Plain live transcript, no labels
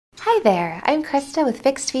Hi there, I'm Christa with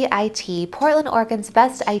Fixed Fee IT, Portland, Oregon's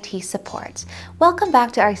best IT support. Welcome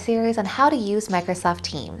back to our series on how to use Microsoft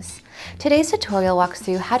Teams. Today's tutorial walks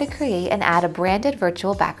through how to create and add a branded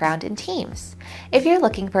virtual background in Teams. If you're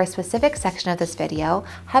looking for a specific section of this video,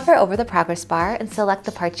 hover over the progress bar and select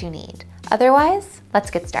the part you need. Otherwise,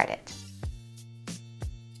 let's get started.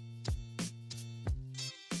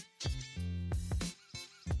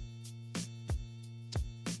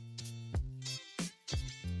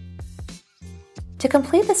 To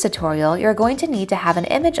complete this tutorial, you're going to need to have an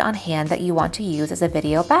image on hand that you want to use as a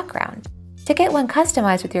video background. To get one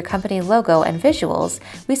customized with your company logo and visuals,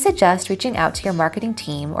 we suggest reaching out to your marketing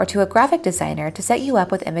team or to a graphic designer to set you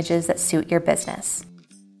up with images that suit your business.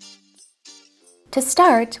 To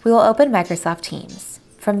start, we will open Microsoft Teams.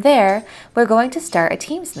 From there, we're going to start a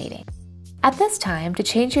Teams meeting. At this time, to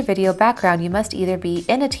change your video background, you must either be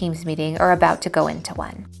in a Teams meeting or about to go into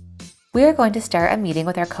one. We are going to start a meeting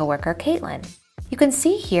with our coworker, Caitlin. You can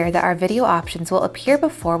see here that our video options will appear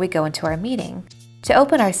before we go into our meeting. To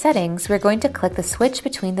open our settings, we're going to click the switch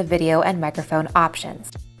between the video and microphone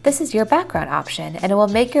options. This is your background option, and it will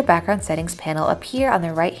make your background settings panel appear on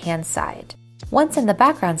the right-hand side. Once in the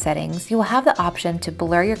background settings, you will have the option to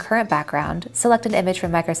blur your current background, select an image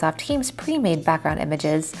from Microsoft Teams' pre-made background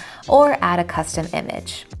images, or add a custom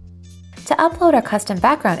image. To upload our custom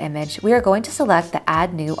background image, we are going to select the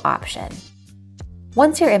Add New option.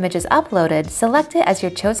 Once your image is uploaded, select it as your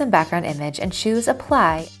chosen background image and choose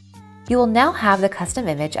Apply. You will now have the custom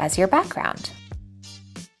image as your background.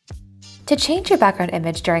 To change your background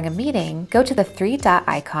image during a meeting, go to the three-dot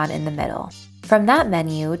icon in the middle. From that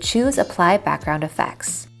menu, choose Apply Background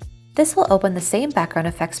Effects. This will open the same background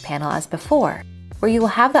effects panel as before, where you will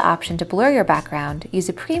have the option to blur your background, use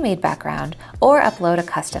a pre-made background, or upload a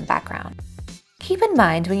custom background. Keep in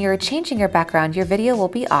mind, when you are changing your background, your video will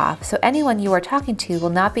be off, so anyone you are talking to will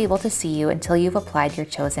not be able to see you until you've applied your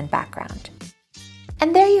chosen background.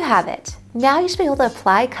 And there you have it! Now you should be able to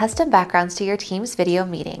apply custom backgrounds to your Teams video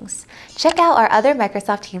meetings. Check out our other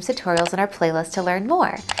Microsoft Teams tutorials in our playlist to learn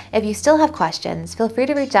more. If you still have questions, feel free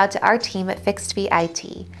to reach out to our team at Fixed Fee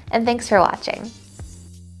IT. And thanks for watching!